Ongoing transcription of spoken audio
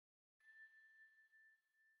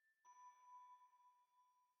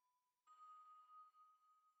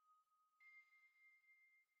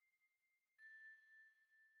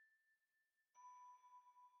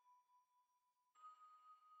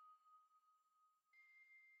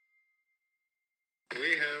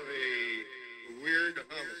We have a weird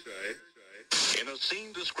homicide. In a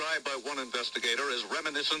scene described by one investigator as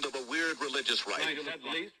reminiscent of a weird religious rite. Los Angeles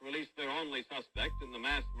police released their only suspect in the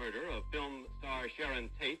mass murder of film star Sharon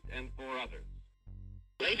Tate and 4 others.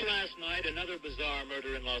 Late last night, another bizarre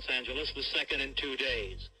murder in Los Angeles, the second in 2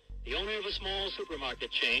 days. The owner of a small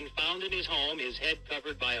supermarket chain found in his home his head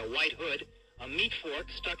covered by a white hood, a meat fork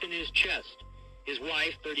stuck in his chest. His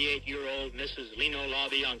wife, 38-year-old Mrs. Lino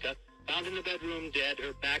LaBianca, found in the bedroom dead,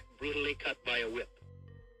 her back brutally cut by a whip.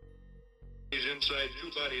 He's inside, 2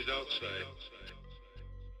 bodies outside.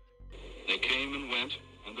 They came and went,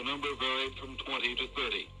 and the number varied from 20 to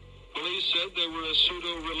 30. Police said they were a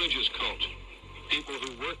pseudo-religious cult. People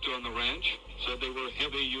who worked on the ranch said they were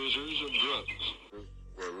heavy users of drugs.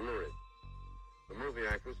 Were lurid. The movie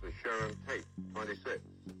actress was Sharon Tate, 26.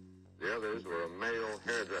 The others were a male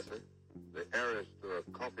hairdresser, the heiress to a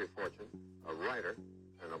coffee fortune, a writer,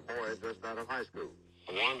 and a boy just out of high school.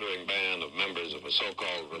 A wandering band of members of a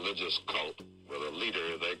so-called religious cult with a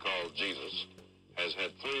leader they call Jesus has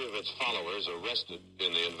had 3 of its followers arrested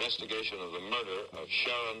in the investigation of the murder of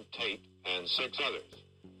Sharon Tate and 6 others.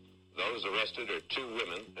 Those arrested are 2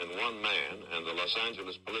 women and 1 man, and the Los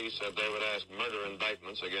Angeles police said they would ask murder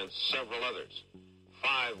indictments against several others.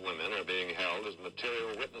 5 women are being held as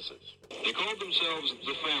material witnesses. They called themselves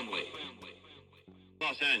the Family.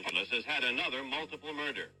 Los Angeles has had another multiple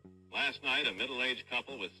murder. Last night, a middle-aged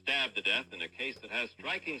couple was stabbed to death in a case that has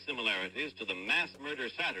striking similarities to the mass murder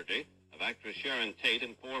Saturday of actress Sharon Tate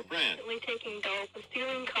and 4 friends. Taking dope and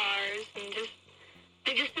stealing cars and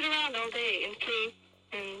they just sit around all day and sleep,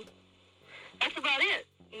 and that's about it.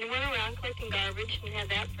 And they went around collecting garbage and had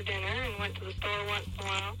that for dinner and went to the store once in a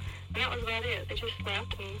while, and that was about it. They just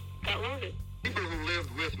left and got loaded. People who lived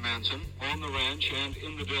with Manson on the ranch and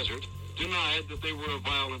in the desert denied that they were a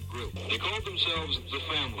violent group. They called themselves the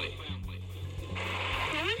Family.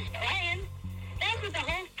 Well, we was playing. That's what the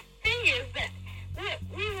whole thing is. That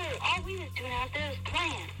we were all we was doing out there was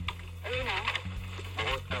playing. You know. Well,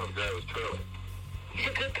 what kind of guy was Charlie? He's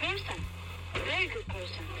a good person. A very good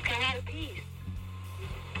person. He's got a lot of peace.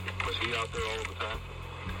 Was he out there all the time?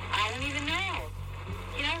 I don't even know.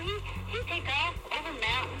 You know, he'd take off over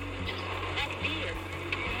mountains, just like a deer.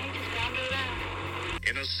 He just wandered around.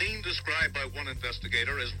 In a scene described by one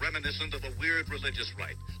investigator as reminiscent of a weird religious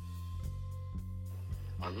rite.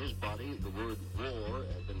 On his body, the word war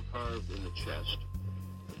had been carved in the chest.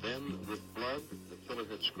 Then, with blood, the killer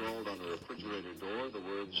had scrawled on the refrigerator door the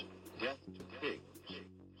words, "Death to pigs."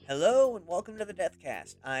 Hello and welcome to the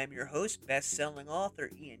Deathcast. I'm your host, best-selling author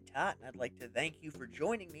Ian Tott, and I'd like to thank you for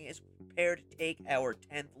joining me as we prepare to take our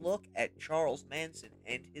 10th look at Charles Manson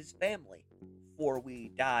and his family. Before we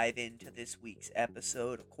dive into this week's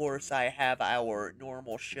episode, of course, I have our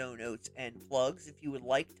normal show notes and plugs. If you would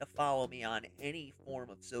like to follow me on any form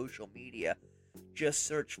of social media, just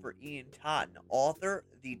search for Ian Totten, author,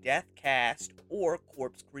 The Deathcast, or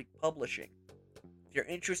Corpse Creek Publishing. If you're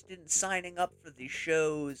interested in signing up for the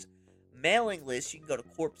show's mailing list, you can go to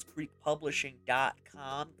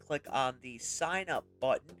corpsecreekpublishing.com, click on the sign up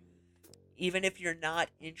button. Even if you're not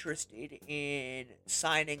interested in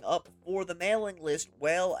signing up for the mailing list,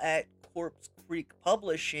 well, at Corpse Creek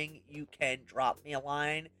Publishing, you can drop me a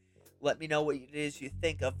line, let me know what it is you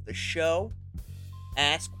think of the show,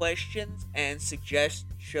 ask questions, and suggest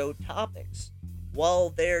show topics.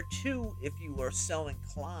 While there too, if you are so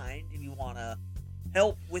inclined, if you want to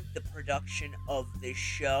help with the production of this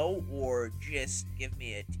show, or just give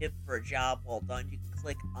me a tip for a job well done, you can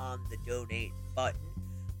click on the donate button.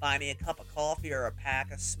 Buy me a cup of coffee or a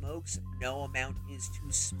pack of smokes. No amount is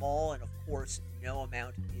too small, and of course, no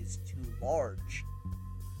amount is too large.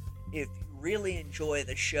 If you really enjoy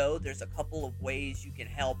the show, there's a couple of ways you can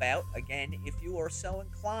help out. Again, if you are so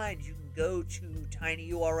inclined, you can go to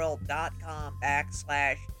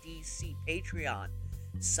tinyurl.com/DC Patreon.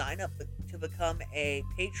 Sign up to become a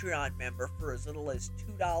Patreon member for as little as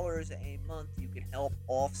 $2 a month. You can help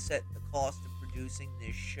offset the cost of producing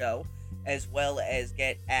this show, as well as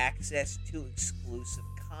get access to exclusive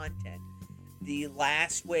content. The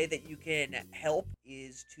last way that you can help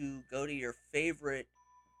is to go to your favorite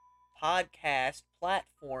podcast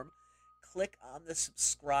platform, click on the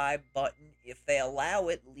subscribe button. If they allow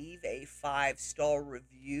it, leave a 5-star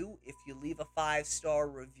review. If you leave a 5-star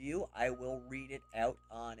review, I will read it out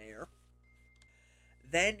on air.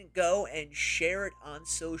 Then go and share it on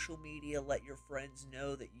social media. Let your friends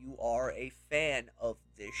know that you are a fan of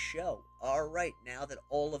this show. Alright, now that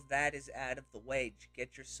all of that is out of the way,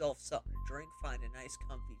 get yourself something to drink, find a nice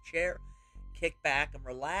comfy chair, kick back and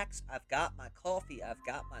relax. I've got my coffee, I've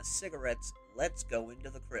got my cigarettes. Let's go into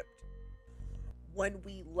the crypt. When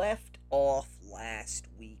we left off last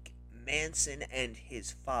week, Manson and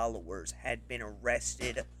his followers had been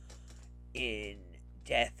arrested in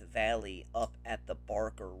Death Valley up at the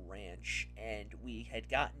Barker Ranch, and we had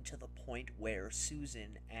gotten to the point where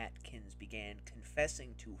Susan Atkins began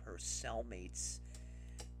confessing to her cellmates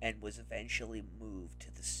and was eventually moved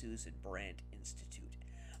to the Susan Brandt Institute.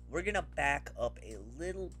 We're going to back up a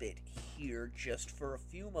little bit here just for a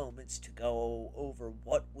few moments to go over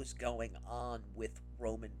what was going on with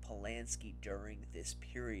Roman Polanski during this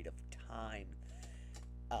period of time,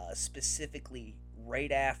 specifically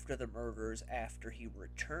right after the murders, after he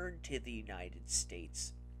returned to the United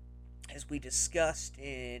States. As we discussed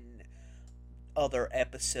in other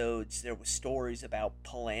episodes, there were stories about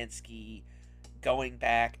Polanski going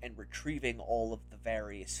back and retrieving all of the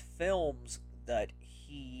various films that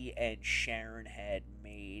he and Sharon had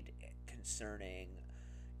made concerning,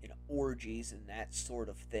 orgies and that sort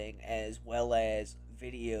of thing, as well as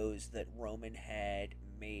videos that Roman had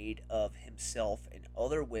made of himself and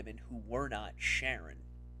other women who were not Sharon.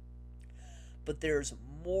 But there's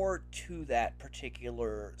more to that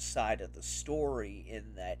particular side of the story,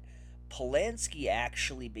 in that Polanski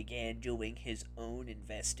actually began doing his own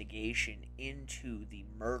investigation into the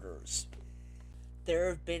murders. There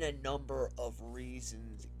have been a number of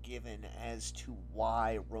reasons given as to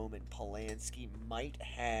why Roman Polanski might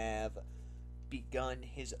have begun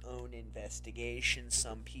his own investigation.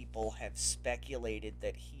 Some people have speculated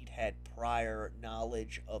that he'd had prior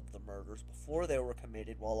knowledge of the murders before they were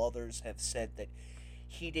committed, while others have said that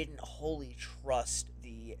he didn't wholly trust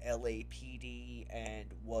the LAPD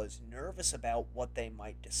and was nervous about what they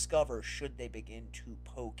might discover should they begin to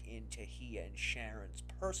poke into he and Sharon's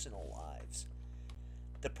personal lives.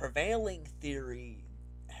 The prevailing theory,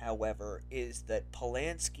 however, is that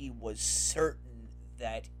Polanski was certain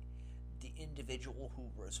that the individual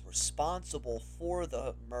who was responsible for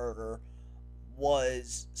the murder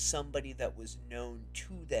was somebody that was known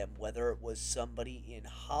to them, whether it was somebody in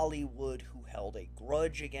Hollywood who held a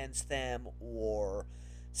grudge against them, or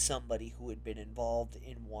somebody who had been involved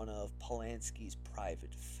in one of Polanski's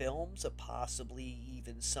private films, or possibly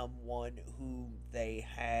even someone who they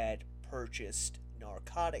had purchased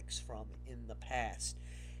narcotics from in the past.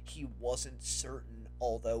 He wasn't certain,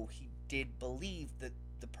 although he did believe that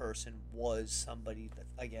the person was somebody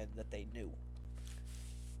that they knew.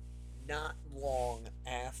 Not long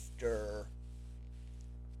after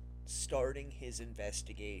starting his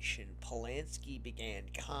investigation, Polanski began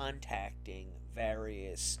contacting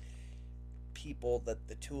various people that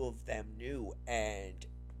the two of them knew and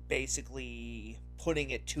basically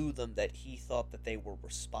putting it to them that he thought that they were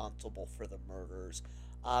responsible for the murders.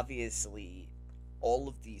 Obviously, all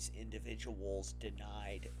of these individuals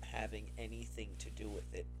denied having anything to do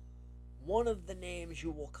with it. One of the names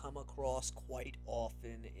you will come across quite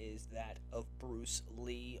often is that of Bruce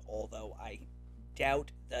Lee, although I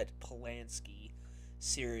doubt that Polanski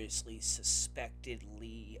seriously suspected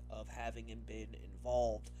Lee of having been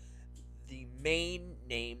involved. The main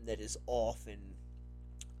name that is often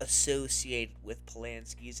associated with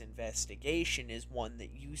Polanski's investigation is one that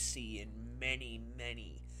you see in many,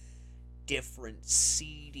 many different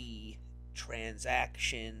seedy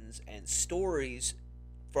transactions and stories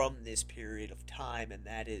from this period of time, and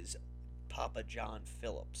that is Papa John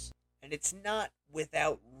Phillips. And it's not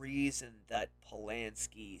without reason that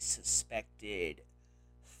Polanski suspected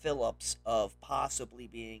Phillips of possibly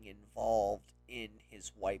being involved in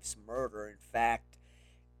his wife's murder. In fact,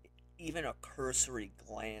 even a cursory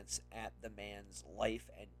glance at the man's life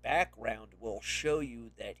and background will show you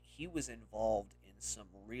that he was involved in some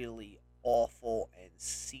really awful and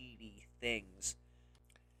seedy things.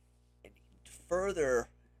 And further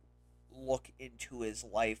look into his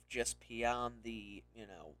life just beyond the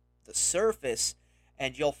surface,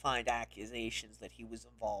 and you'll find accusations that he was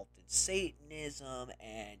involved in Satanism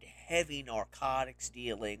and heavy narcotics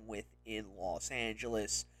dealing within Los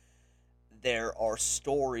Angeles. There are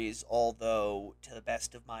stories, although to the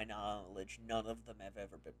best of my knowledge, none of them have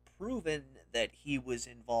ever been proven, that he was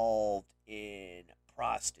involved in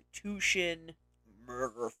prostitution,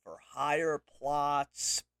 murder for hire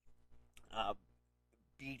plots,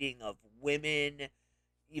 beating of women.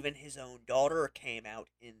 Even his own daughter came out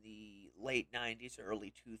in the late 90s,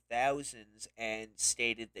 early 2000s, and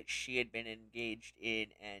stated that she had been engaged in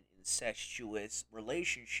an incestuous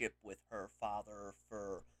relationship with her father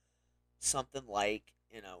for something like,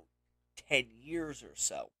 10 years or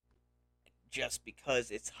so. Just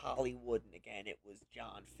because it's Hollywood, and again, it was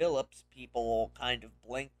John Phillips, people kind of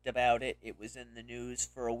blinked about it. It was in the news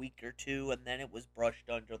for a week or two, and then it was brushed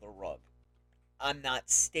under the rug. I'm not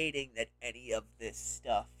stating that any of this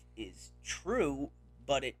stuff is true,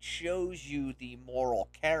 but it shows you the moral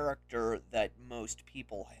character that most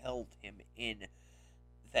people held him in,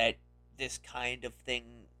 that this kind of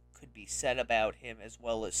thing could be said about him as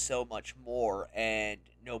well as so much more, and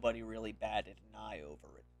nobody really batted an eye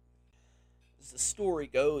over it. As the story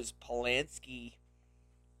goes, Polanski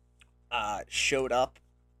showed up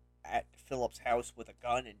at Philip's house with a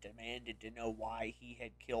gun and demanded to know why he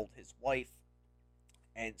had killed his wife,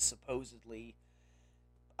 and supposedly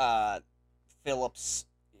uh, Phillips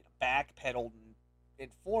backpedaled and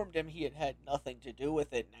informed him he had had nothing to do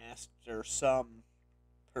with it, and after some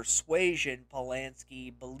persuasion,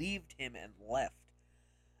 Polanski believed him and left.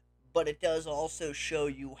 But it does also show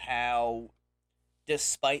you how,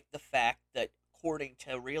 despite the fact that, according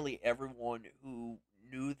to really everyone who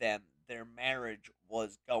knew them, their marriage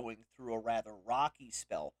was going through a rather rocky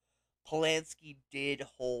spell, Polanski did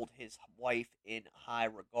hold his wife in high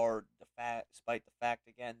regard, despite the fact,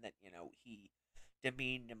 again, that, he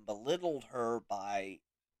demeaned and belittled her by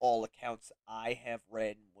all accounts I have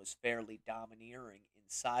read, and was fairly domineering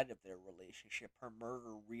inside of their relationship. Her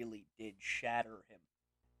murder really did shatter him.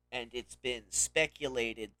 And it's been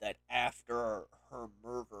speculated that after her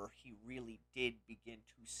murder, he really did begin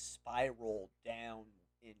to spiral down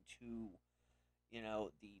into,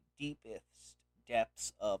 the deepest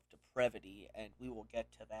depths of depravity, and we will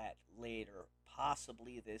get to that later,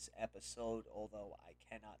 possibly this episode, although I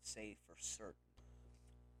cannot say for certain.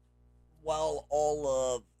 While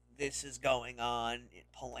all of this is going on,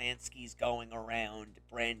 Polanski's going around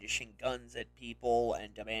brandishing guns at people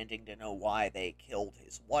and demanding to know why they killed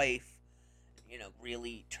his wife.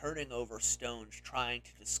 Really turning over stones, trying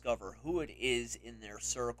to discover who it is in their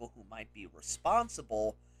circle who might be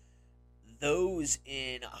responsible. Those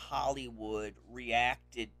in Hollywood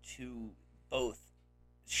reacted to both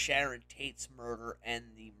Sharon Tate's murder and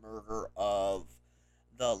the murder of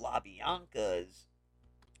the LaBiancas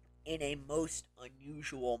in a most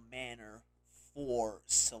unusual manner for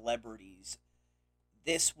celebrities.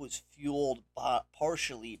 This was fueled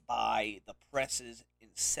partially by the press's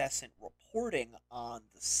incessant reporting on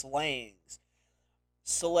the slayings.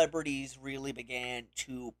 Celebrities really began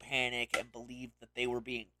to panic and believe that they were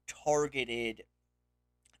being targeted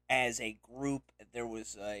as a group. There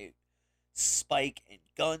was a spike in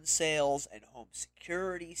gun sales and home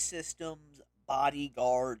security systems,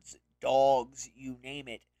 bodyguards, dogs, you name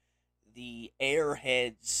it. The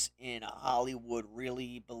airheads in Hollywood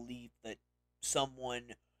really believed that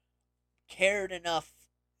someone cared enough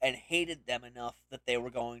and hated them enough that they were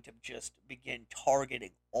going to just begin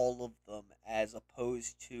targeting all of them, as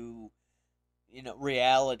opposed to,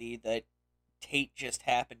 reality that Tate just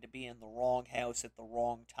happened to be in the wrong house at the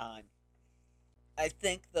wrong time. I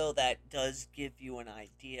think, though, that does give you an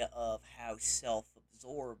idea of how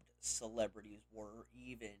self-absorbed celebrities were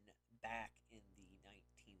even back in the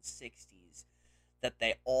 1960s, that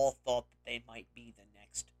they all thought that they might be the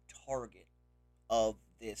next target of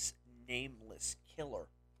this nameless killer.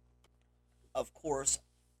 Of course,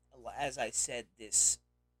 as I said, this,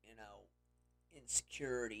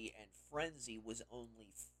 insecurity and frenzy was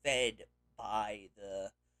only fed by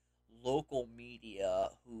the local media,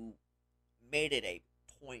 who made it a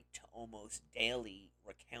point to almost daily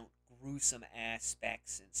recount gruesome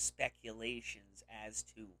aspects and speculations as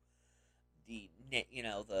to the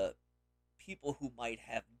people who might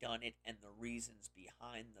have done it and the reasons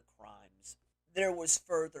behind the crimes. There was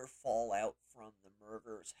further fallout from the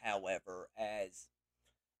murders, however, as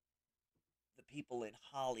the people in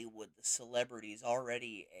Hollywood, the celebrities,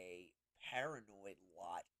 already a paranoid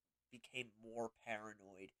lot, became more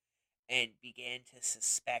paranoid and began to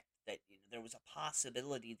suspect that there was a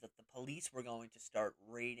possibility that the police were going to start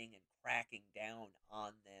raiding and cracking down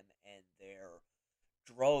on them and their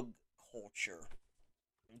drug culture.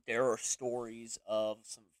 There are stories of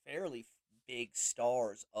some fairly big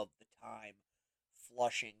stars of the time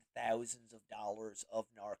flushing thousands of dollars of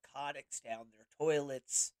narcotics down their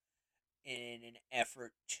toilets in an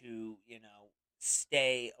effort to,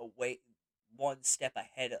 stay away one step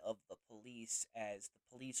ahead of the police, as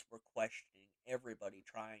the police were questioning everybody,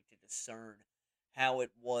 trying to discern how it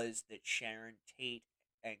was that Sharon Tate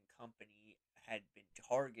and company had been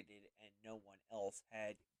targeted and no one else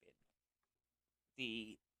had been.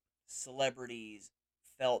 The celebrities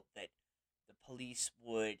felt that the police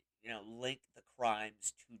would, link the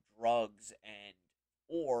crimes to drugs, and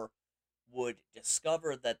or would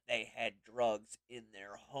discover that they had drugs in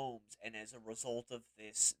their homes, and as a result of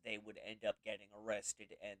this, they would end up getting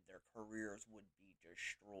arrested and their careers would be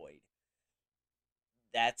destroyed.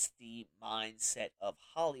 That's the mindset of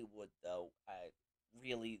Hollywood, though.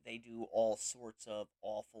 Really, they do all sorts of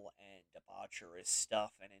awful and debaucherous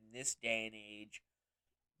stuff, and in this day and age,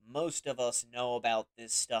 Most of us know about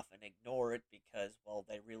this stuff and ignore it because, well,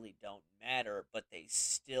 they really don't matter, but they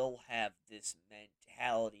still have this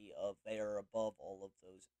mentality of they are above all of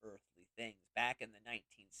those earthly things. Back in the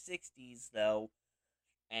 1960s, though,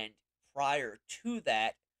 and prior to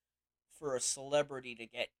that, for a celebrity to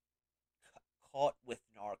get caught with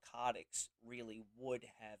narcotics really would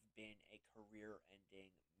have been a career ending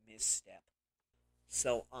misstep.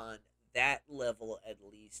 So, on that level at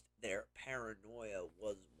least, their paranoia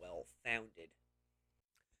was well founded.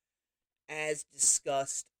 As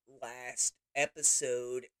discussed last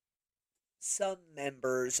episode, some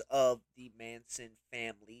members of the Manson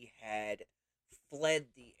family had fled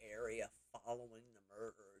the area following the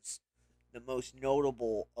murders. The most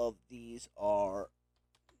notable of these are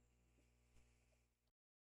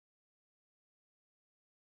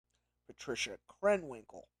Patricia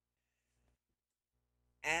Krenwinkel.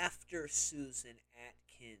 After Susan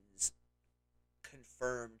Atkins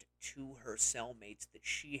confirmed to her cellmates that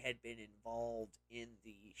she had been involved in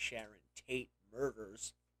the Sharon Tate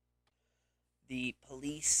murders, the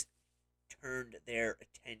police turned their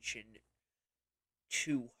attention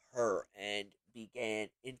to her and began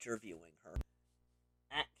interviewing her.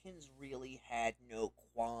 Atkins really had no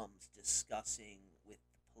qualms discussing with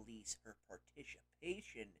the police her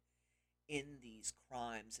participation in these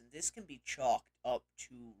crimes, and this can be chalked up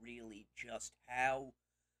to really just how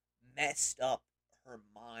messed up her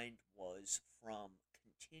mind was from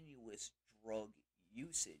continuous drug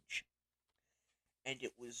usage. And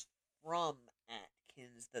it was from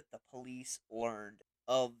Atkins that the police learned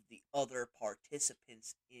of the other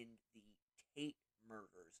participants in the Tate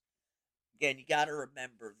murders. Again, you gotta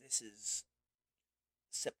remember, this is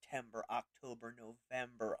September, October,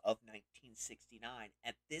 November of 1969.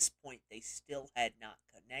 At this point, they still had not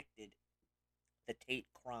connected the Tate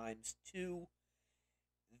crimes to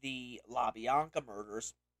the LaBianca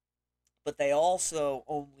murders, but they also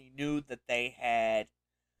only knew that they had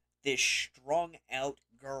this strung out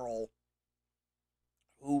girl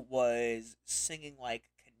who was singing like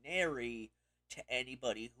a canary to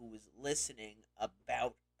anybody who was listening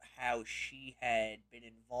about how she had been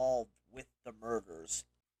involved with the murders.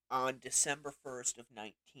 On December 1st of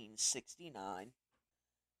 1969,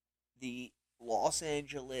 the Los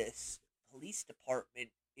Angeles Police Department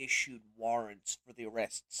issued warrants for the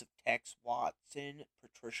arrests of Tex Watson,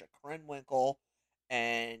 Patricia Krenwinkel,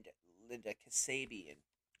 and Linda Kasabian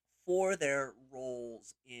for their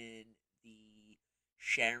roles in the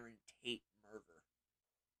Sharon Tate murder.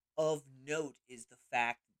 Of note is the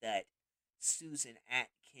fact that Susan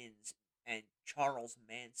Atkins and Charles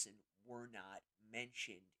Manson were not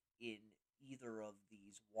mentioned in either of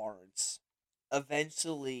these warrants.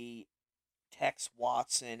 Eventually, Tex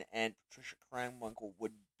Watson and Patricia Krenwinkel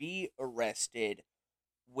would be arrested,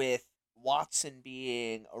 with Watson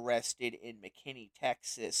being arrested in McKinney,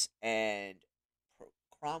 Texas, and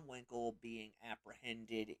Krenwinkel being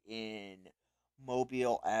apprehended in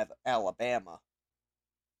Mobile, Alabama.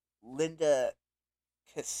 Linda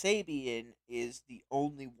Kasabian is the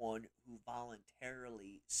only one who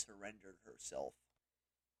voluntarily surrendered herself.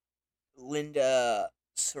 Linda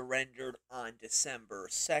surrendered on December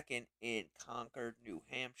 2nd in Concord, New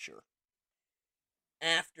Hampshire.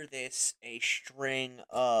 After this, a string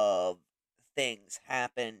of things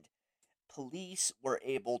happened. Police were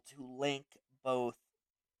able to link both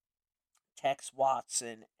Tex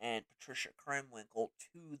Watson and Patricia Krenwinkel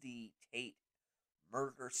to the Tate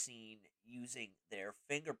murder scene using their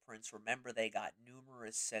fingerprints. Remember, they got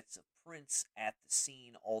numerous sets of prints at the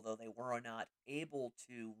scene, although they were not able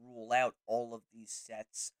to rule out all of these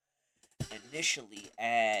sets initially,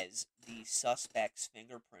 as the suspect's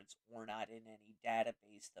fingerprints were not in any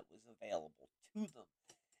database that was available to them.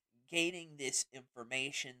 Gaining this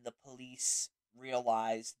information, the police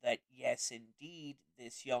realized that yes, indeed,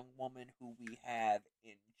 this young woman who we have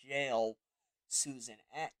in jail, Susan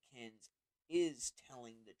Atkins, is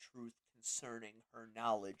telling the truth concerning her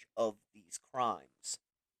knowledge of these crimes.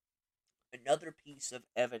 Another piece of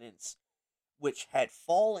evidence which had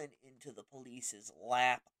fallen into the police's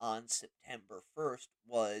lap on September 1st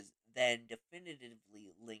was then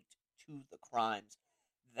definitively linked to the crimes.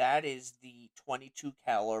 That is the .22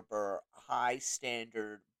 caliber high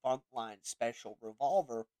standard buntline special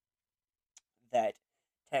revolver that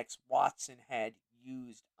Tex Watson had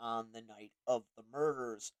used on the night of the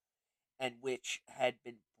murders, and which had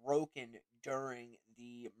been broken during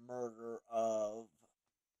the murder of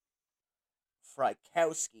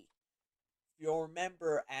Frykowski. If you'll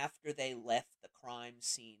remember, after they left the crime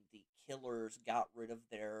scene, the killers got rid of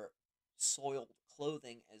their soiled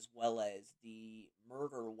clothing as well as the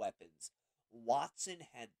murder weapons. Watson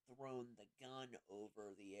had thrown the gun over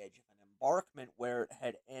the edge of an embankment where it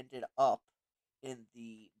had ended up in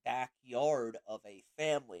the backyard of a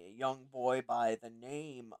family. A young boy by the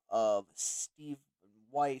name of Stephen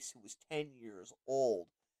Weiss, who was 10 years old,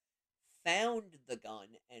 found the gun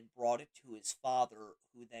and brought it to his father,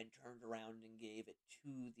 who then turned around and gave it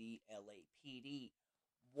to the LAPD.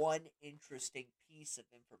 One interesting piece of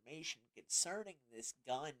information concerning this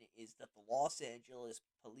gun is that the Los Angeles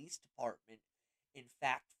Police Department, in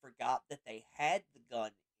fact, forgot that they had the gun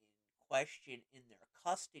in question in their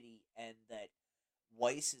custody, and that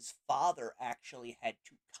Weiss's father actually had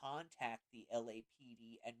to contact the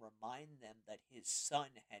LAPD and remind them that his son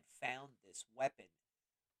had found this weapon,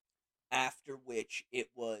 after which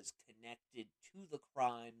it was connected to the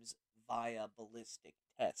crimes via ballistic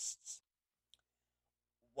tests.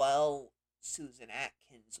 While Susan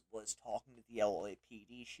Atkins was talking to the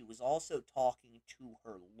LAPD, she was also talking to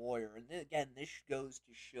her lawyer. And again, this goes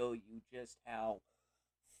to show you just how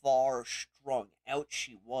far strung out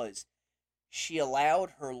she was. She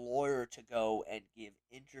allowed her lawyer to go and give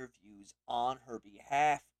interviews on her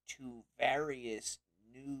behalf to various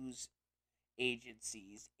news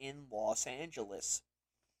agencies in Los Angeles,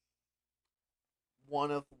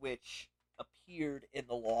 one of which appeared in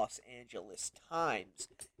the Los Angeles Times.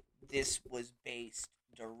 This was based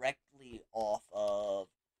directly off of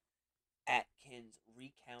Atkins'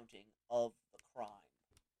 recounting of the crime.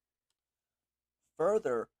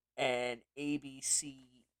 Further, an ABC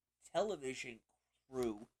television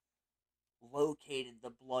crew located the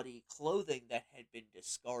bloody clothing that had been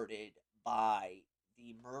discarded by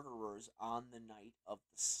the murderers on the night of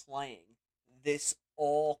the slaying. This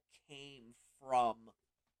all came from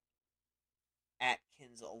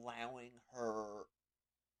Atkins allowing her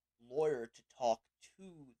lawyer to talk to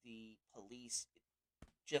the police.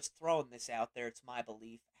 Just throwing this out there, it's my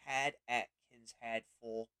belief, had Atkins had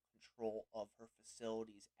full control of her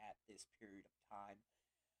facilities at this period of time,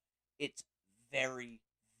 it's very,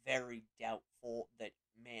 very doubtful that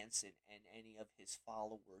Manson and any of his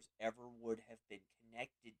followers ever would have been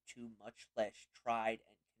connected to, much less tried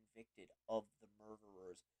and convicted of the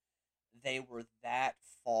murderers. They were that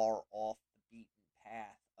far off the beaten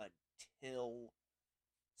path until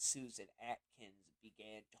Susan Atkins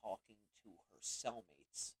began talking to her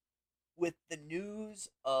cellmates. With the news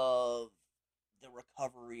of the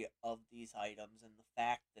recovery of these items and the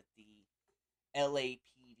fact that the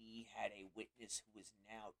LAPD had a witness who was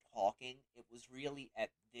now talking, it was really at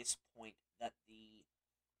this point that the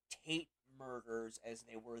Tate murders, as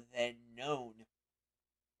they were then known,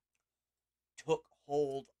 took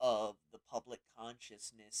hold of the public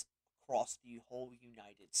consciousness across the whole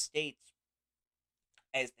United States,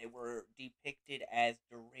 as they were depicted as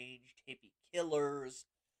deranged hippie killers,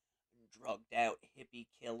 drugged out hippie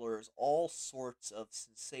killers, all sorts of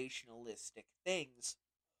sensationalistic things,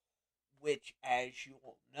 which, as you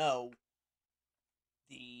all know,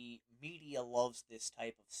 the media loves this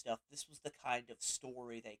type of stuff. This was the kind of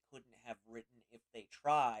story they couldn't have written if they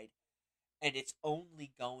tried, and it's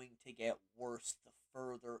only going to get worse the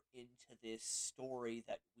further into this story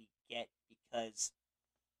that we get, because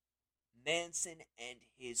Manson and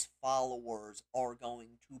his followers are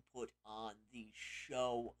going to put on the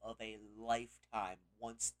show of a lifetime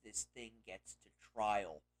once this thing gets to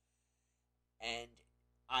trial. And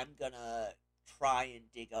I'm gonna try and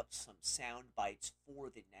dig up some sound bites for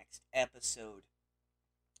the next episode.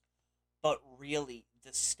 But really,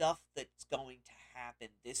 the stuff that's going to happen,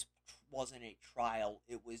 this wasn't a trial,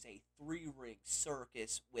 it was a 3-ring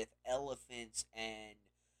circus with elephants and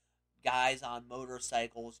guys on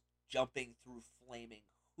motorcycles jumping through flaming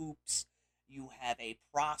hoops. You have a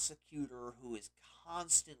prosecutor who is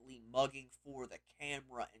constantly mugging for the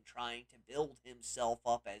camera and trying to build himself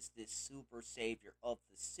up as this super savior of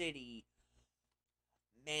the city.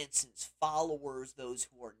 Manson's followers, those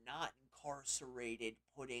who are not incarcerated,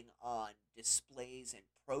 putting on displays and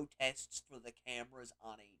protests for the cameras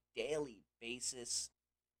on a daily basis.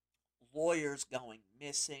 Lawyers going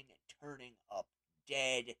missing and turning up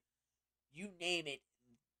dead. You name it,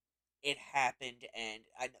 it happened. And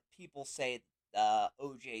people say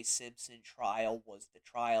O.J. Simpson trial was the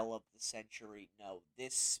trial of the century. No,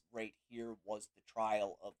 this right here was the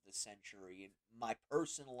trial of the century. In my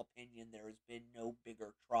personal opinion, there has been no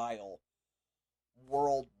bigger trial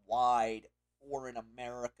worldwide or in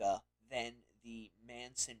America than the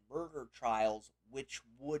Manson murder trials, which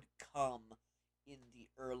would come in the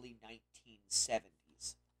early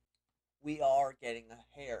 1970s. We are getting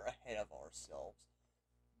a hair ahead of ourselves.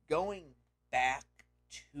 Going back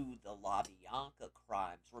to the LaBianca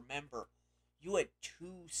crimes, remember, you had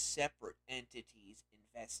 2 separate entities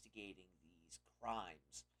investigating these.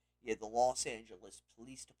 crimes. You had the Los Angeles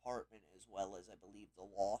Police Department as well as, I believe, the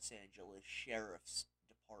Los Angeles Sheriff's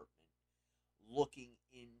Department looking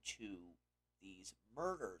into these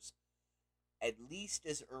murders. At least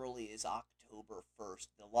as early as October 1st,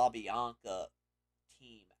 the LaBianca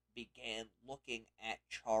team began looking at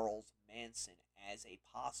Charles Manson as a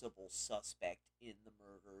possible suspect in the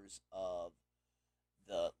murders of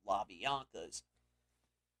the LaBiancas.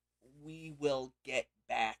 We will get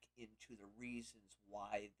back into the reasons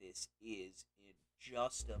why this is in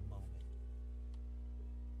just a moment.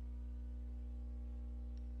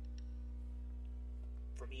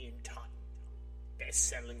 From Ian Totten,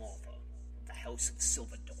 best-selling author of The House of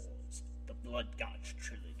Silver Doors, the Blood Gods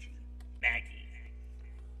trilogy, Maggie,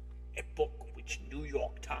 a book which New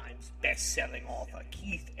York Times best-selling author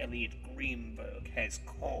Keith Elliott Greenberg has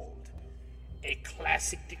called a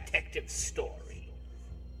classic detective story,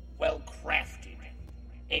 well-crafted,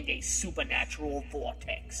 and a supernatural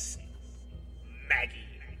vortex. Maggie.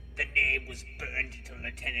 The name was burned into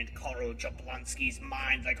Lieutenant Carl Jablonski's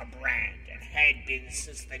mind like a brand, and had been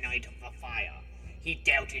since the night of the fire. He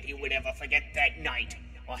doubted he would ever forget that night,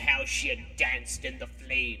 or how she had danced in the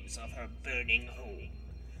flames of her burning home.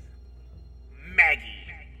 Maggie.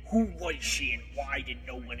 Who was she, and why did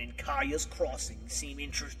no one in Kaya's Crossing seem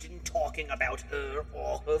interested in talking about her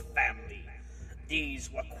or her family?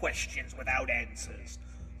 These were questions without answers.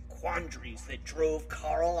 Quandaries that drove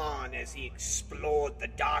Carl on as he explored the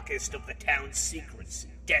darkest of the town's secrets,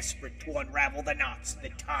 desperate to unravel the knots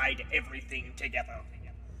that tied everything together.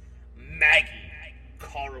 Maggie.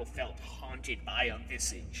 Carl felt haunted by a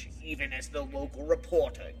visage, even as the local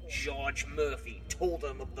reporter, George Murphy, told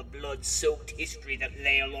him of the blood-soaked history that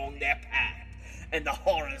lay along their path, and the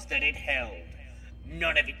horrors that it held.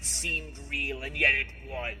 None of it seemed real, and yet it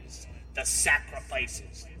was. The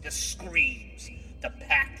sacrifices, the screams, the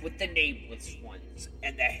pact with the nameless ones,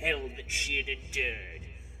 and the hell that she had endured.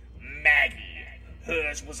 Maggie.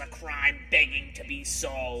 Hers was a crime begging to be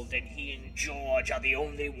solved, and he and George are the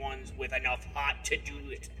only ones with enough heart to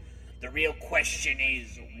do it. The real question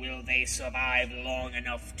is, will they survive long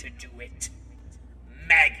enough to do it?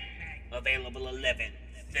 Maggie. Available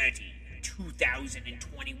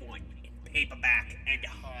 11/30/2021 in paperback and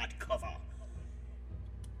hardcover.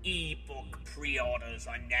 E-book pre-orders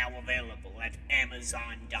are now available at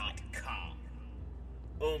Amazon.com.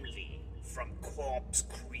 Only from Corpse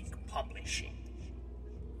Creek Publishing.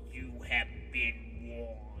 You have been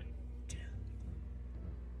warned.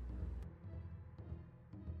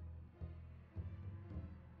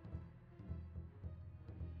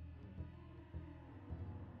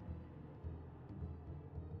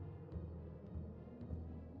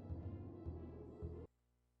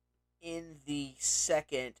 In the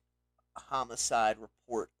second homicide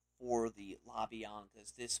report for the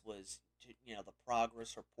LaBiancas, this was, the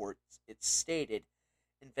progress report, it stated,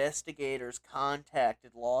 investigators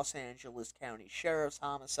contacted Los Angeles County Sheriff's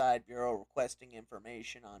Homicide Bureau requesting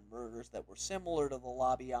information on murders that were similar to the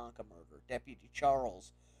LaBianca murder. Deputy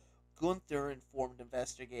Charles Gunther informed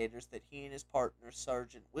investigators that he and his partner,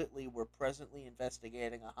 Sergeant Whitley, were presently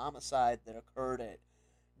investigating a homicide that occurred at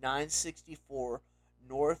 964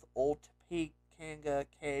 North Old Topanga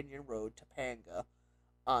Canyon Road, Topanga,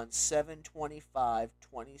 on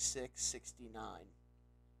 7/25/2669.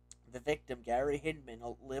 The victim, Gary Hindman,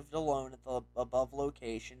 lived alone at the above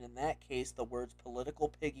location. In that case, the words "political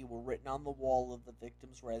piggy" were written on the wall of the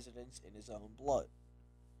victim's residence in his own blood.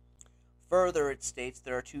 Further, it states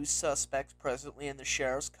there are two suspects presently in the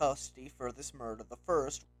sheriff's custody for this murder. The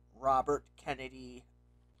first, Robert Kennedy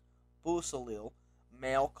Busalil,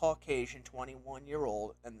 male Caucasian,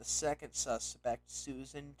 21-year-old, and the second suspect,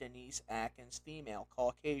 Susan Denise Atkins, female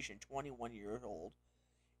Caucasian, 21-year-old,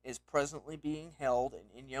 is presently being held in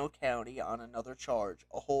Inyo County on another charge.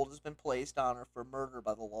 A hold has been placed on her for murder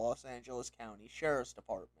by the Los Angeles County Sheriff's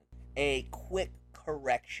Department. A quick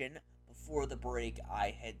correction. Before the break, I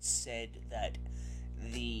had said that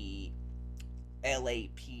the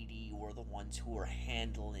LAPD were the ones who were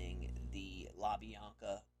handling the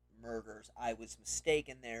LaBianca murders. I was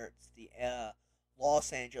mistaken there. It's the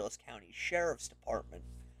Los Angeles County Sheriff's Department.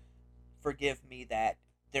 Forgive me that.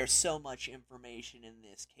 There's so much information in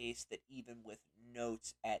this case that even with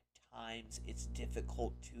notes at times it's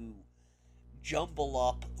difficult to jumble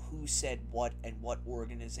up who said what and what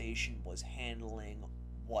organization was handling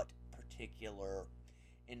what particular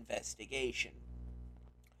investigation.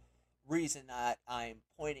 Reason that I'm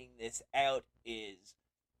pointing this out is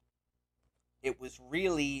it was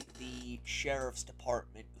really the Sheriff's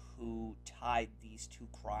Department who tied these two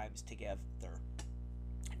crimes together,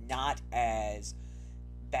 not as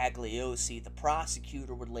Bagliosi, the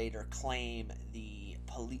prosecutor, would later claim the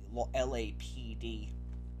LAPD.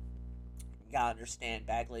 You gotta understand,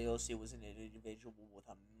 Bagliosi was an individual with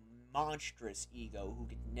a monstrous ego who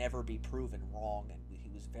could never be proven wrong, and he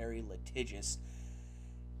was very litigious.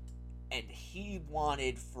 And he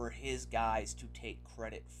wanted for his guys to take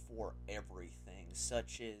credit for everything,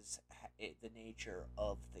 such as the nature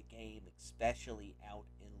of the game, especially out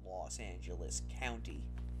in Los Angeles County.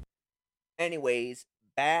 Anyways,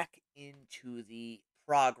 back into the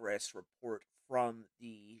progress report from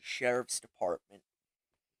the Sheriff's Department.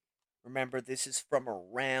 Remember, this is from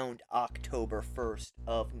around October 1st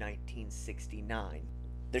of 1969.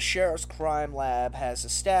 The Sheriff's Crime Lab has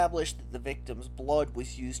established that the victim's blood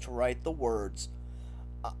was used to write the words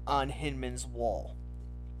on Hinman's wall.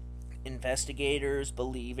 Investigators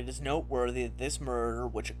believe it is noteworthy that this murder,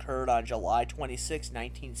 which occurred on July 26,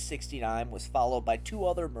 1969, was followed by two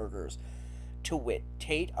other murders, to wit,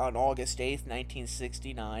 Tate on August 8,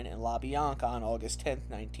 1969, and LaBianca on August 10,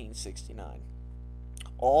 1969.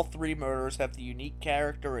 All three murders have the unique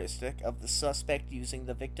characteristic of the suspect using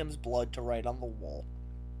the victim's blood to write on the wall.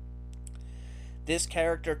 This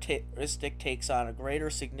characteristic takes on a greater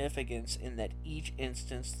significance in that each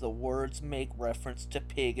instance the words make reference to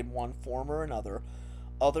pig in one form or another.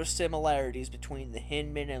 Other similarities between the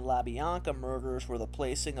Hinman and LaBianca murders were the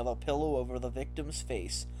placing of a pillow over the victim's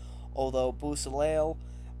face. Although Busaleil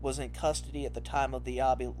was in custody at the time of the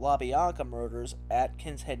LaBianca murders,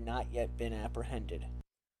 Atkins had not yet been apprehended.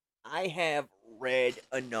 I have read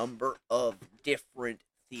a number of different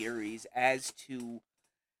theories as to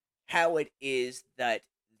how it is that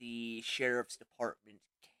the Sheriff's Department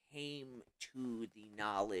came to the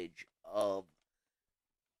knowledge of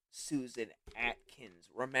Susan Atkins.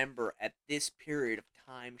 Remember, at this period of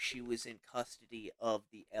time, she was in custody of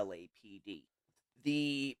the LAPD.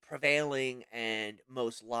 The prevailing and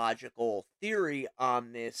most logical theory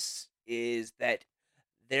on this is that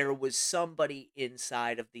there was somebody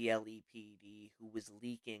inside of the LAPD who was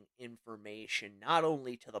leaking information not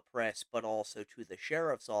only to the press but also to the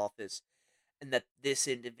sheriff's office, and that this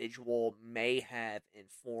individual may have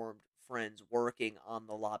informed friends working on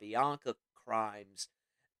the LaBianca crimes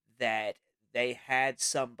that they had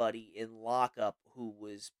somebody in lockup who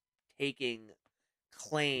was taking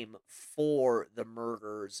claim for the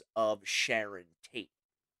murders of Sharon Tate.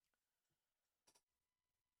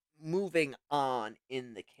 Moving on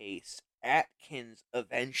in the case, Atkins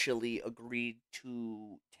eventually agreed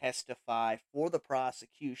to testify for the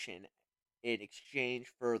prosecution in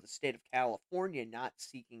exchange for the state of California not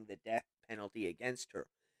seeking the death penalty against her.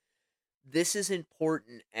 This is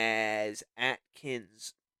important as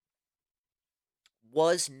Atkins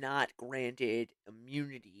was not granted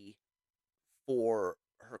immunity for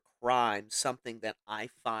her crime, something that I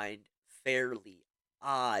find fairly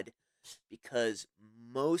odd, because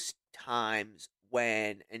most times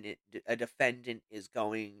when a defendant is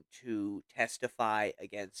going to testify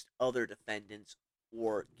against other defendants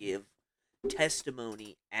or give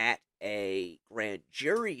testimony at a grand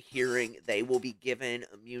jury hearing, they will be given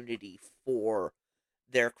immunity for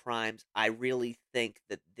their crimes. I really think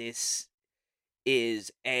that this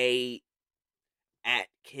is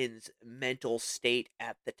Atkins' mental state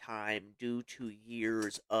at the time due to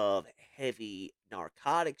years of heavy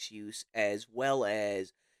narcotics use, as well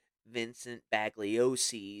as Vincent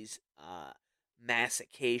Bagliosi's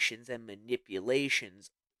mastications and manipulations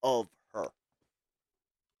of her.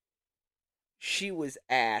 She was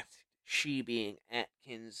asked, she being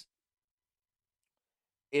Atkins,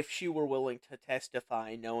 if she were willing to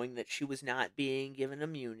testify, knowing that she was not being given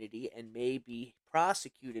immunity and may be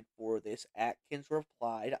prosecuted for this. Atkins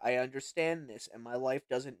replied, "I understand this, and my life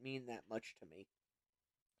doesn't mean that much to me.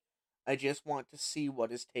 I just want to see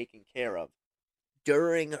what is taken care of."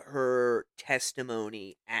 During her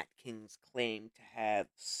testimony, Atkins claimed to have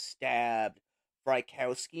stabbed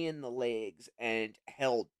Frykowski in the legs and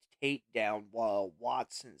held Tate down while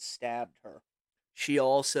Watson stabbed her. She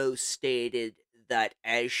also stated that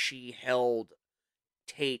as she held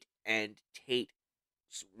Tate and Tate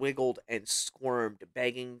wiggled and squirmed,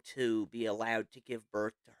 begging to be allowed to give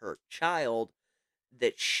birth to her child,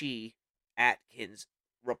 that she, Atkins,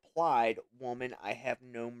 replied, "Woman, I have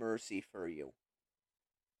no mercy for you."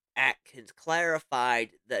 Atkins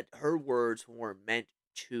clarified that her words were meant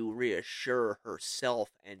to reassure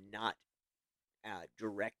herself and not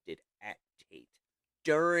directed at Tate.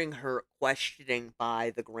 During her questioning by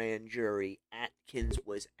the grand jury, Atkins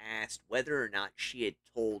was asked whether or not she had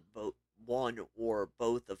told both one or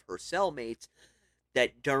both of her cellmates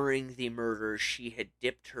that during the murder she had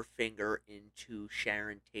dipped her finger into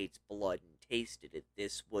Sharon Tate's blood and tasted it.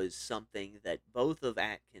 This was something that both of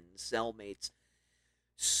Atkins' cellmates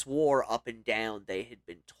swore up and down they had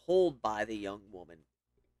been told by the young woman.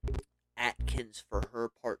 Atkins, for her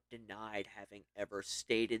part, denied having ever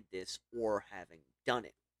stated this or having done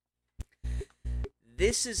it.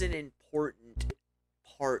 This is an important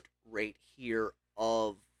part right here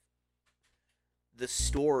of the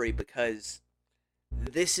story, because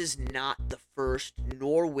this is not the first,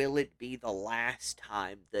 nor will it be the last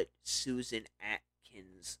time that Susan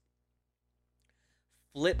Atkins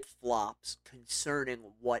flip-flops concerning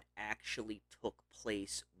what actually took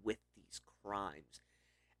place with these crimes.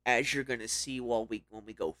 As you're going to see when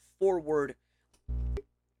we go forward,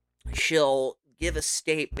 she'll give a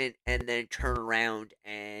statement and then turn around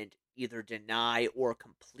and either deny or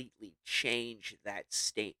completely change that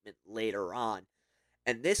statement later on.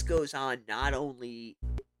 And this goes on not only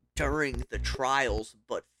during the trials,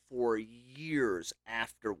 but for years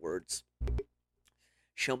afterwards.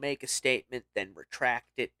 She'll make a statement, then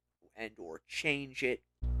retract it and or change it.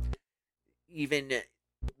 Even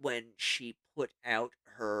when she put out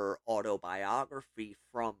her autobiography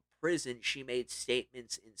from prison, she made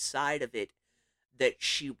statements inside of it that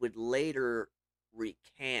she would later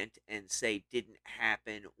recant and say didn't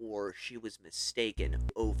happen or she was mistaken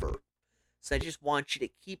over. So I just want you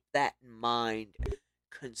to keep that in mind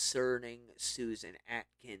concerning Susan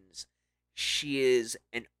Atkins. She is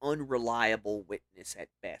an unreliable witness at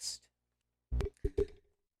best.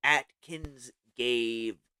 Atkins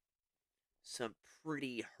gave some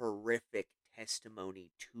pretty horrific testimony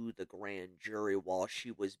to the grand jury while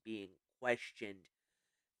she was being questioned.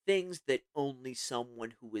 Things that only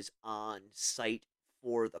someone who was on site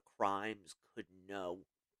for the crimes could know.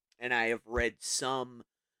 And I have read some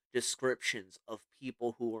descriptions of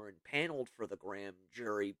people who were impaneled for the grand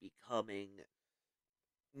jury becoming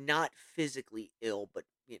not physically ill, but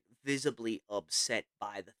visibly upset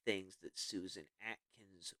by the things that Susan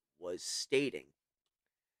Atkins was stating.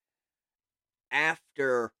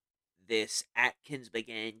 After this, Atkins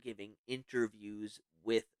began giving interviews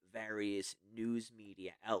with various news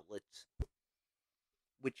media outlets,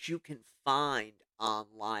 which you can find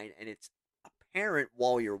online, and it's apparent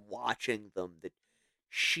while you're watching them that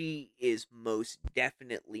she is most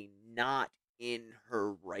definitely not in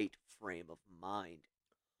her right frame of mind.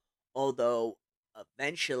 Although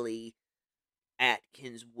eventually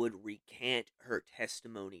Atkins would recant her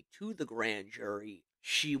testimony to the grand jury,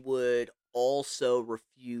 she would also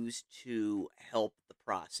refuse to help the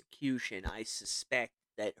prosecution. I suspect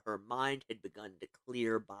that her mind had begun to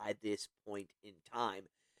clear by this point in time.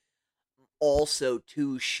 Also,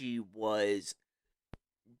 too, she was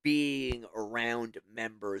being around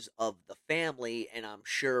members of the family, and I'm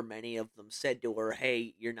sure many of them said to her,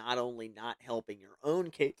 hey, you're not only not helping your own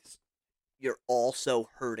case, you're also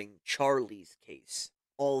hurting Charlie's case.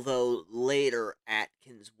 Although later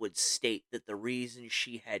Atkins would state that the reason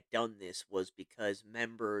she had done this was because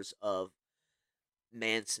members of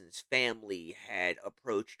Manson's family had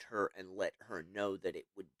approached her and let her know that it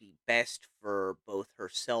would be best for both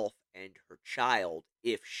herself and her child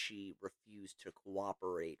if she refused to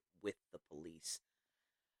cooperate with the police.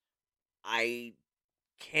 I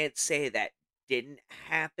can't say that didn't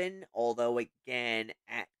happen, although again,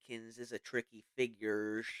 Atkins is a tricky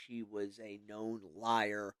figure. She was a known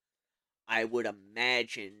liar. I would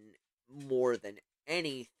imagine more than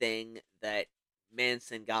anything that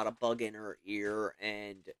Manson got a bug in her ear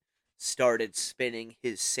and started spinning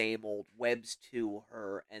his same old webs to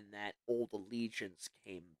her, and that old allegiance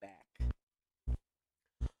came back.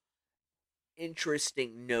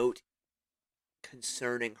 Interesting note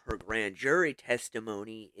concerning her grand jury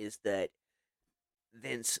testimony is that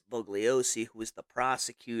Vince Bugliosi, who was the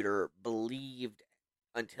prosecutor, believed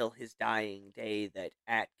until his dying day that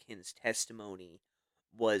Atkins' testimony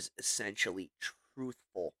was essentially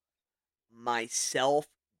truthful. Myself,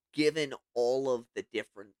 given all of the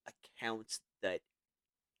different accounts that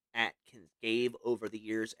Atkins gave over the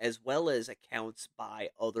years, as well as accounts by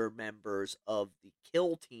other members of the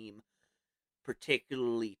kill team,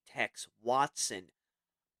 particularly Tex Watson,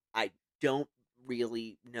 I don't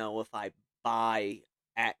really know if I buy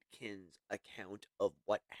Atkins' account of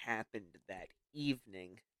what happened that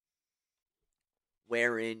evening,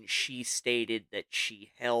 wherein she stated that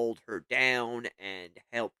she held her down and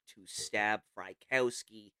helped to stab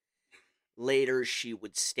Frykowski. Later, she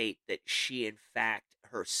would state that she, in fact,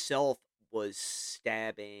 herself was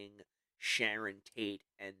stabbing Sharon Tate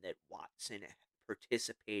and that Watson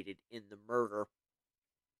participated in the murder.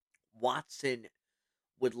 Watson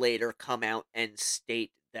would later come out and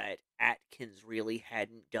state that Atkins really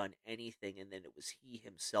hadn't done anything and that it was he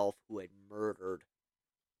himself who had murdered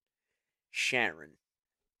Sharon.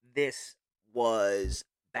 This was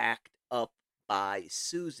backed up by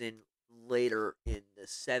Susan later in the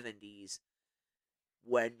 70s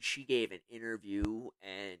when she gave an interview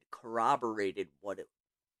and corroborated what it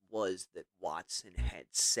was that Watson had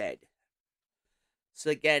said. So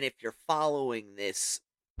again, if you're following this,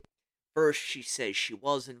 first she says she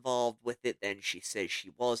was involved with it, then she says she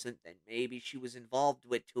wasn't, then maybe she was involved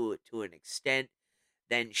with it to an extent,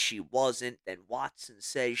 then she wasn't, then Watson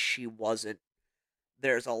says she wasn't.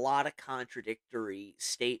 There's a lot of contradictory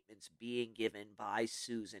statements being given by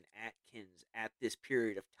Susan Atkins at this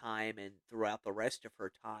period of time and throughout the rest of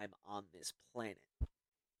her time on this planet.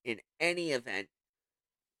 In any event,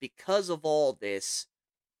 because of all this,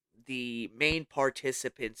 the main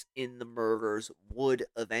participants in the murders would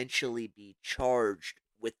eventually be charged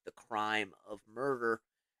with the crime of murder,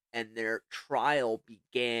 and their trial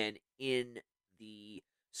began in the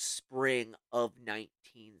spring of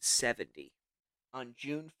 1970. On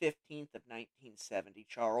June 15th of 1970,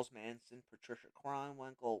 Charles Manson, Patricia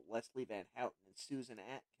Kronwinkel, Leslie Van Houten, and Susan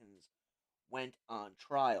Atkins went on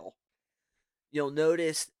trial. You'll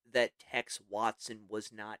notice that Tex Watson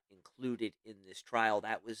was not included in this trial.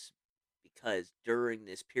 That was because during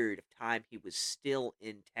this period of time, he was still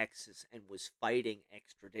in Texas and was fighting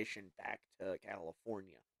extradition back to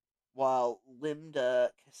California. While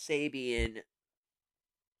Linda Kasabian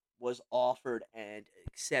was offered and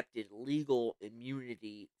accepted legal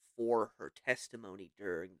immunity for her testimony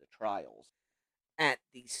during the trials. At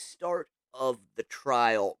the start of the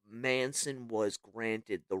trial, Manson was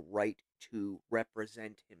granted the right to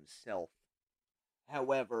represent himself.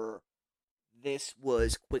 However, this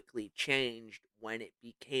was quickly changed when it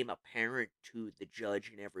became apparent to the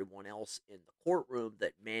judge and everyone else in the courtroom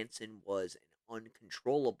that Manson was an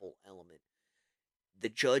uncontrollable element. The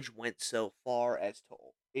judge went so far as to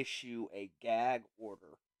issue a gag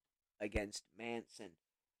order against Manson,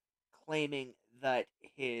 claiming that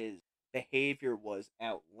his behavior was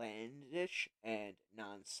outlandish and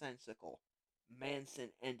nonsensical.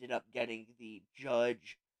 Manson ended up getting the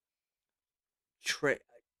judge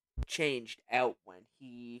changed out when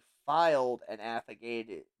he filed an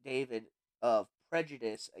affidavit of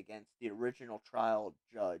prejudice against the original trial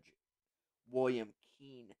judge, William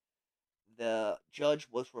Keene. The judge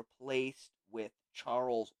was replaced with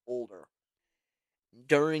Charles Older.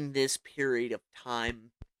 During this period of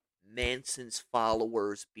time, Manson's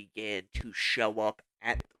followers began to show up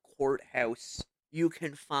at the courthouse. You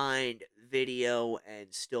can find video and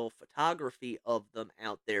still photography of them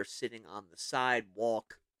out there sitting on the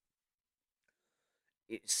sidewalk,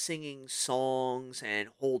 singing songs and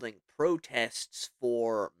holding protests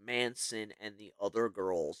for Manson and the other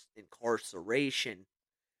girls' incarceration.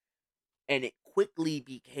 And it quickly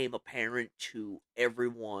became apparent to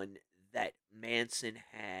everyone that Manson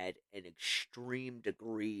had an extreme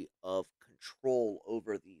degree of control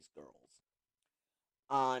over these girls.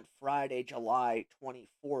 On Friday, July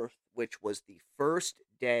 24th, which was the first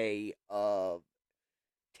day of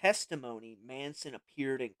testimony, Manson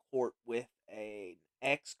appeared in court with an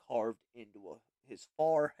X carved into his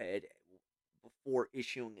forehead before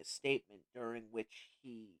issuing a statement during which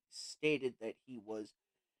he stated that he was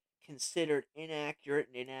considered inaccurate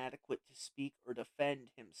and inadequate to speak or defend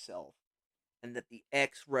himself, and that the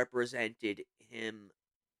X represented him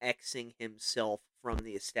Xing himself from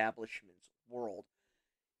the establishment's world.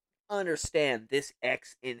 Understand, this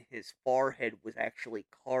X in his forehead was actually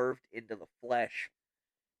carved into the flesh,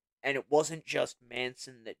 and it wasn't just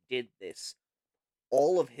Manson that did this.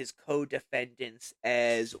 All of his co-defendants,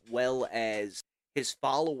 as well as his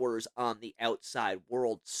followers on the outside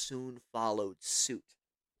world, soon followed suit.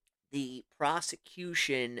 The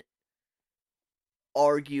prosecution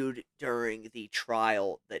argued during the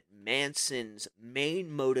trial that Manson's main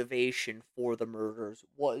motivation for the murders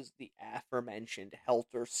was the aforementioned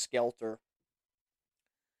helter-skelter.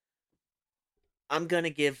 I'm going to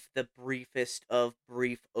give the briefest of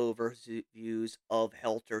brief overviews of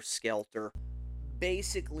helter-skelter.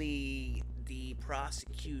 Basically, the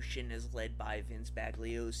prosecution, as led by Vince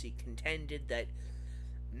Bagliosi, contended that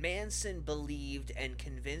Manson believed and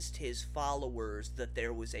convinced his followers that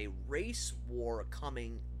there was a race war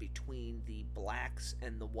coming between the blacks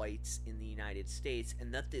and the whites in the United States,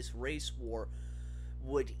 and that this race war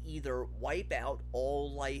would either wipe out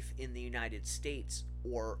all life in the United States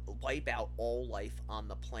or wipe out all life on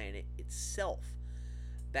the planet itself.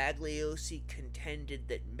 Bagliosi contended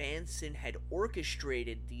that Manson had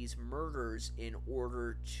orchestrated these murders in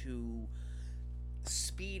order to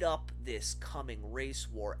speed up this coming race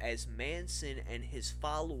war, as Manson and his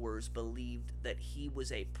followers believed that he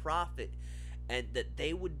was a prophet and that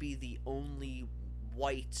they would be the only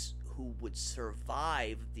whites who would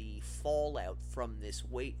survive the fallout from this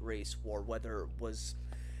race war, whether it was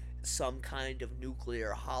some kind of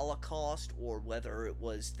nuclear holocaust or whether it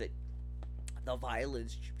was that the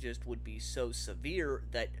violence just would be so severe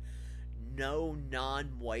that no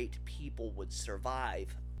non-white people would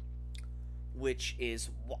survive, which is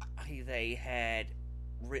why they had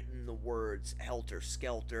written the words helter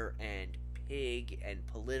skelter and pig and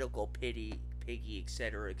political piggy,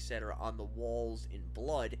 etc., on the walls in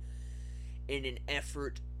blood, in an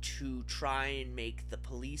effort to try and make the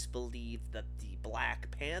police believe that the Black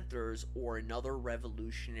Panthers or another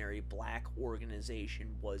revolutionary black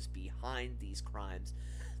organization was behind these crimes,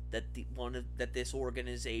 that this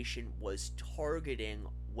organization was targeting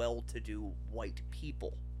well-to-do white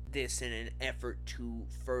people. This in an effort to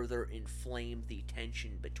further inflame the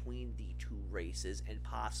tension between the two races and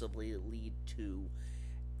possibly lead to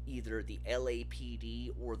either the LAPD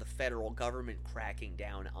or the federal government cracking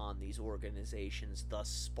down on these organizations, thus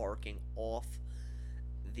sparking off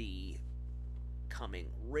the coming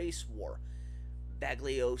race war.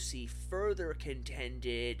 Bagliose further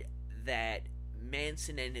contended that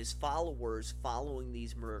Manson and his followers, following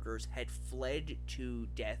these murders, had fled to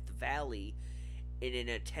Death Valley in an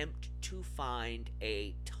attempt to find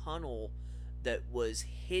a tunnel that was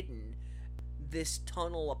hidden. This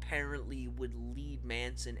tunnel apparently would lead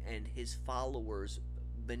Manson and his followers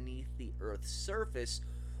beneath the Earth's surface,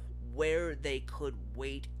 where they could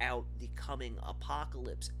wait out the coming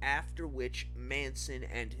apocalypse, after which Manson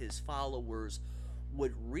and his followers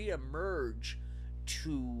would reemerge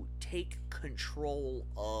to take control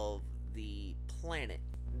of the planet.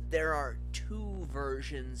 There are two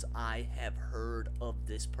versions I have heard of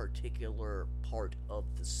this particular part of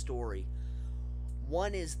the story.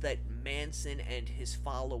 One is that Manson and his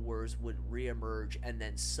followers would reemerge and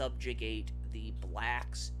then subjugate the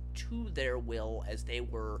blacks to their will, as they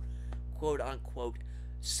were, quote-unquote,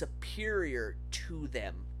 superior to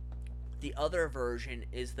them. The other version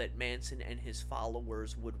is that Manson and his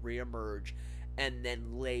followers would reemerge and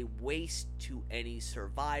then lay waste to any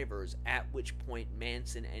survivors, at which point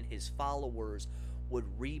Manson and his followers would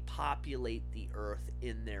repopulate the earth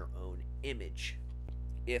in their own image.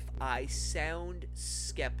 If I sound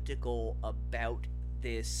skeptical about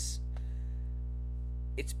this,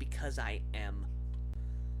 it's because I am.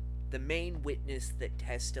 The main witness that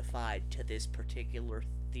testified to this particular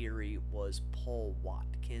theory was Paul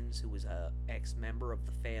Watkins, who was an ex-member of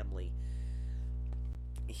the family.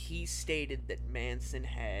 He stated that Manson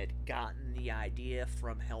had gotten the idea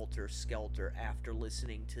from Helter Skelter after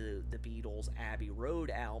listening to the Beatles' Abbey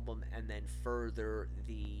Road album and then further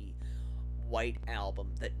the White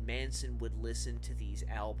Album, that Manson would listen to these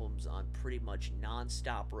albums on pretty much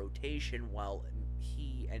non-stop rotation while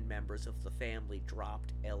he and members of the family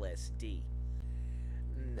dropped LSD.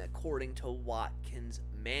 According to Watkins,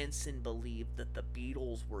 Manson believed that the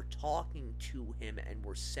Beatles were talking to him and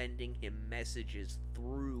were sending him messages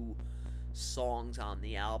through songs on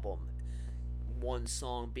the album. One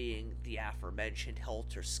song being the aforementioned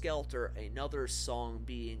Helter Skelter, another song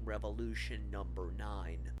being Revolution Number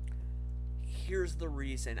 9. Here's the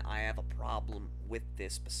reason I have a problem with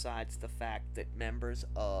this, besides the fact that members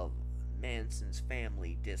of Manson's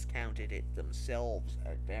family discounted it themselves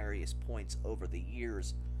at various points over the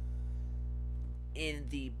years. In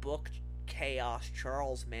the book Chaos,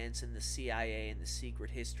 Charles Manson, the CIA, and the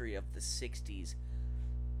Secret History of the 60s,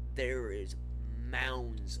 there is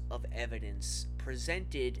mounds of evidence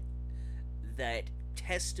presented that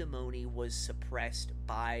testimony was suppressed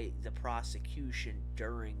by the prosecution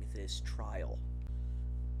during this trial.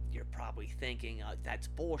 You're probably thinking, that's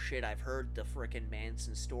bullshit, I've heard the frickin'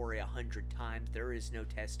 Manson story 100 times. There is no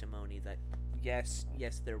testimony that, yes,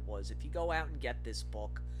 there was. If you go out and get this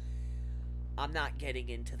book, I'm not getting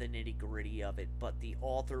into the nitty-gritty of it, but the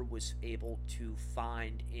author was able to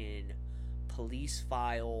find in police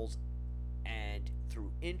files and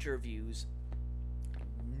through interviews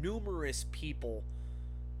numerous people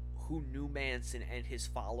who knew Manson and his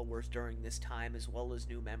followers during this time, as well as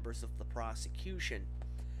new members of the prosecution.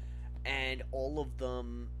 And all of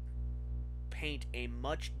them paint a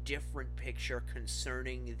much different picture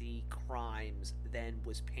concerning the crimes than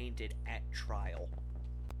was painted at trial.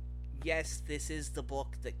 Yes, this is the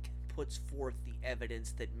book that puts forth the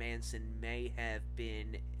evidence that Manson may have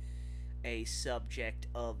been a subject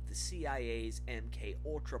of the CIA's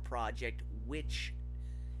MK-Ultra project, which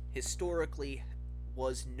historically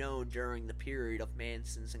was known during the period of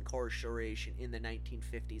Manson's incarceration in the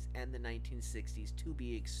 1950s and the 1960s to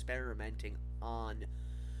be experimenting on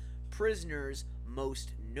prisoners,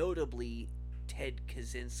 most notably Ted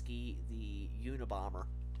Kaczynski, the Unabomber.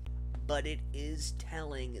 But it is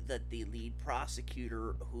telling that the lead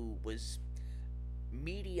prosecutor, who was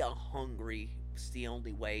media hungry, is the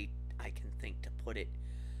only way I can think to put it,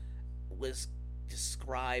 was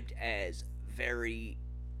described as very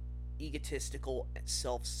egotistical,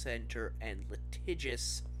 self-centered, and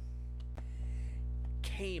litigious,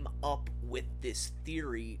 came up with this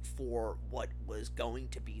theory for what was going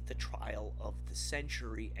to be the trial of the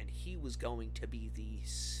century, and he was going to be the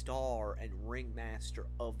star and ringmaster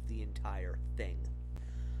of the entire thing.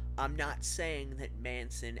 I'm not saying that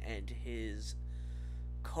Manson and his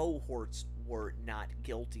cohorts were not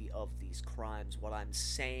guilty of these crimes. What I'm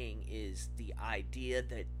saying is the idea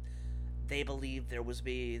that they believed there was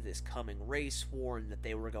be this coming race war and that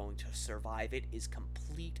they were going to survive it is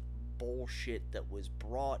complete bullshit that was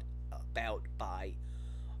brought about by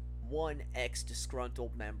one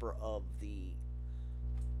ex-disgruntled member of the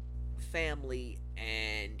family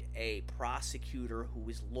and a prosecutor who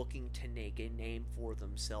was looking to make a name for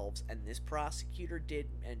themselves, and this prosecutor did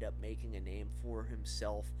end up making a name for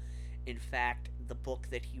himself. In fact, the book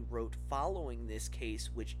that he wrote following this case,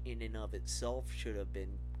 which in and of itself should have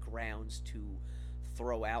been grounds to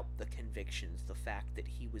throw out the convictions, the fact that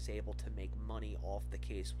he was able to make money off the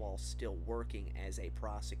case while still working as a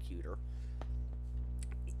prosecutor.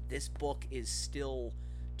 This book is still,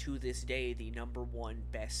 to this day, the #1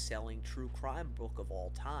 best-selling true crime book of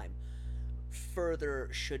all time. Further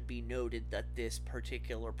should be noted that this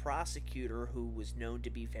particular prosecutor, who was known to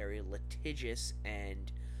be very litigious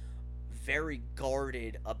and very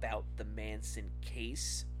guarded about the Manson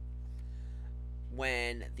case,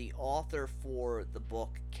 when the author for the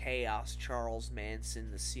book Chaos, Charles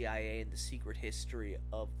Manson, the CIA and the Secret History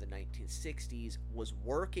of the 1960s, was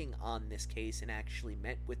working on this case and actually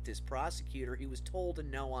met with this prosecutor, he was told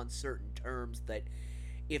in no uncertain terms that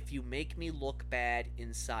if you make me look bad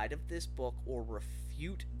inside of this book or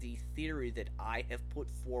refute the theory that I have put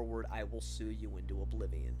forward, I will sue you into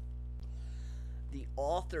oblivion. The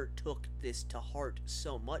author took this to heart,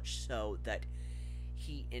 so much so that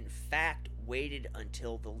he in fact waited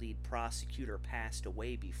until the lead prosecutor passed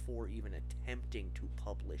away before even attempting to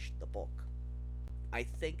publish the book. I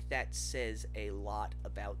think that says a lot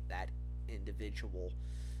about that individual,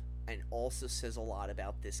 and also says a lot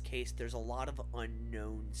about this case. There's a lot of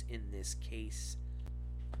unknowns in this case.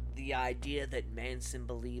 The idea that Manson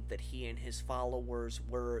believed that he and his followers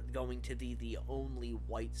were going to be the only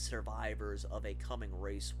white survivors of a coming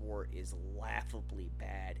race war is laughably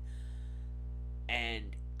bad,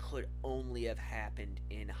 and could only have happened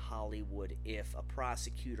in Hollywood if a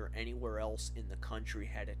prosecutor anywhere else in the country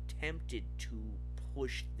had attempted to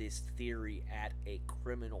push this theory at a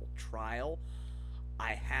criminal trial.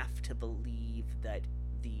 I have to believe that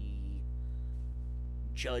the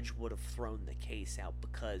judge would have thrown the case out,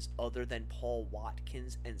 because other than Paul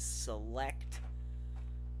Watkins and select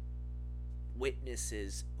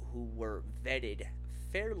witnesses who were vetted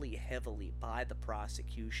fairly heavily by the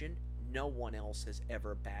prosecution, no one else has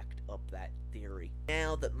ever backed up that theory.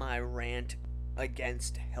 Now that my rant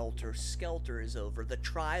against Helter Skelter is over, the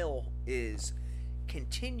trial is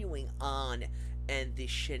continuing on, and the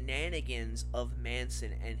shenanigans of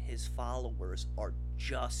Manson and his followers are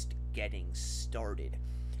just getting started.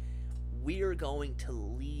 We are going to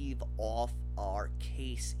leave off our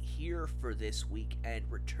case here for this week and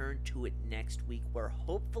return to it next week, where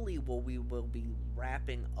hopefully we will be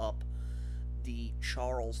wrapping up the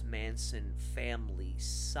Charles Manson family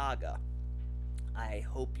saga. I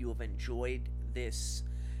hope you have enjoyed this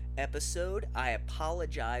episode. I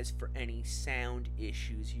apologize for any sound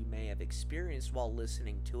issues you may have experienced while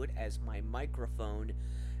listening to it, as my microphone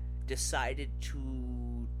decided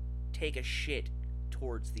to take a shit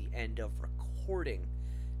towards the end of recording,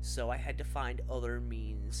 so I had to find other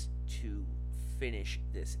means to finish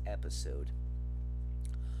this episode.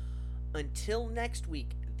 Until next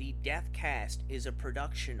week, the Deathcast is a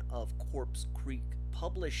production of Corpse Creek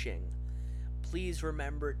Publishing. Please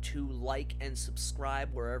remember to like and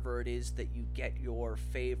subscribe wherever it is that you get your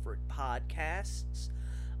favorite podcasts.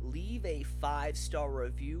 Leave a 5-star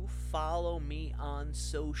review. Follow me on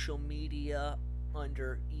social media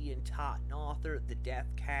under Ian Totten Author, The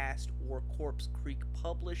Deathcast, or Corpse Creek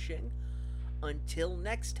Publishing. Until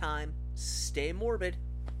next time, stay morbid.